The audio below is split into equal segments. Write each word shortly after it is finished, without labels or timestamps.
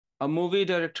A movie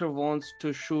director wants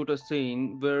to shoot a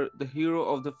scene where the hero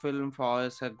of the film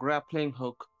fires a grappling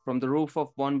hook from the roof of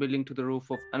one building to the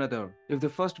roof of another. If the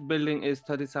first building is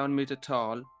 37-meter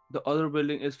tall, the other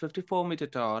building is 54-meter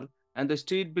tall, and the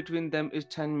street between them is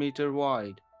 10-meter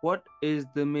wide. What is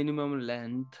the minimum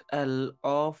length L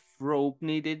of rope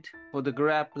needed for the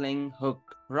grappling hook?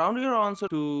 Round your answer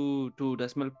to two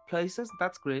decimal places.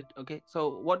 That's great. Okay.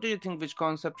 So, what do you think? Which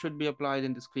concept should be applied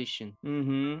in this question?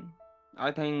 I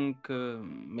think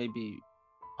maybe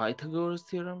Pythagoras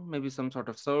theorem, maybe some sort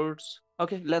of sorts.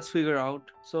 Okay, let's figure out.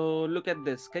 So look at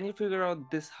this. Can you figure out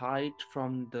this height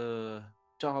from the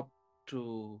top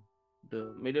to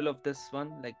the middle of this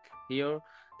one, like here?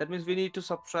 That means we need to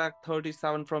subtract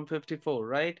 37 from 54,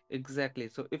 right? Exactly.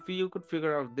 So if you could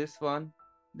figure out this one,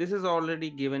 this is already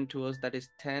given to us, that is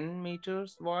 10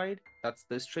 meters wide. That's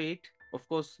the street. Of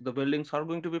course, the buildings are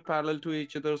going to be parallel to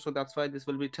each other, so that's why this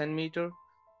will be 10-meter.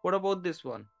 What about this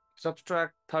one?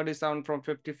 Subtract 37 from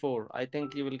 54. I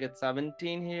think you will get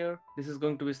 17 here. This is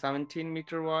going to be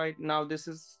 17-meter wide. Now this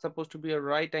is supposed to be a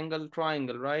right angle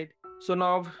triangle, right? So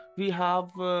now we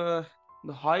have the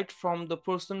height from the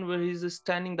person where he's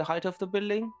standing, the height of the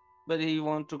building, where he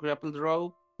want to grapple the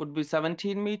rope would be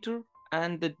 17-meter.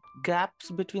 And the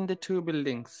gaps between the two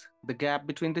buildings, the gap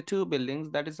between the two buildings,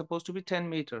 that is supposed to be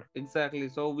 10-meter. Exactly.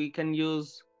 So we can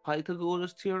use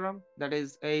Pythagoras theorem, that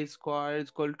is a square is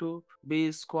equal to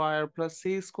b square plus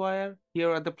c square. Here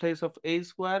at the place of a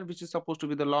square, which is supposed to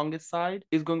be the longest side,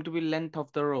 is going to be length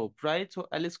of the rope, right? So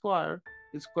L square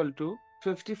is equal to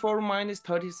 54 minus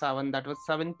 37, that was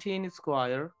 17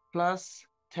 square plus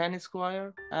 10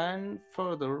 square. And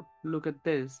further, look at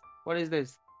this. What is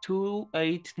this?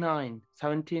 289.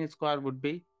 17 square would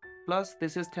be plus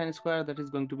this is 10 square, that is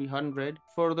going to be 100.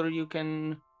 Further, you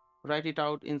can write it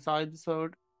out inside the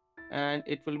third, and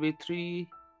it will be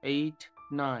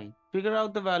 389. Figure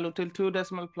out the value till two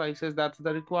decimal places, that's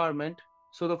the requirement.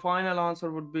 So the final answer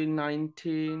would be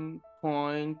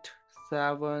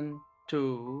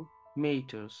 19.72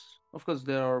 meters. Of course,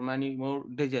 there are many more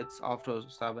digits after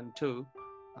 72,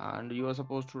 and you are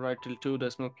supposed to write till two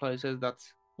decimal places.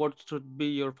 That's what should be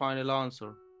your final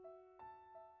answer.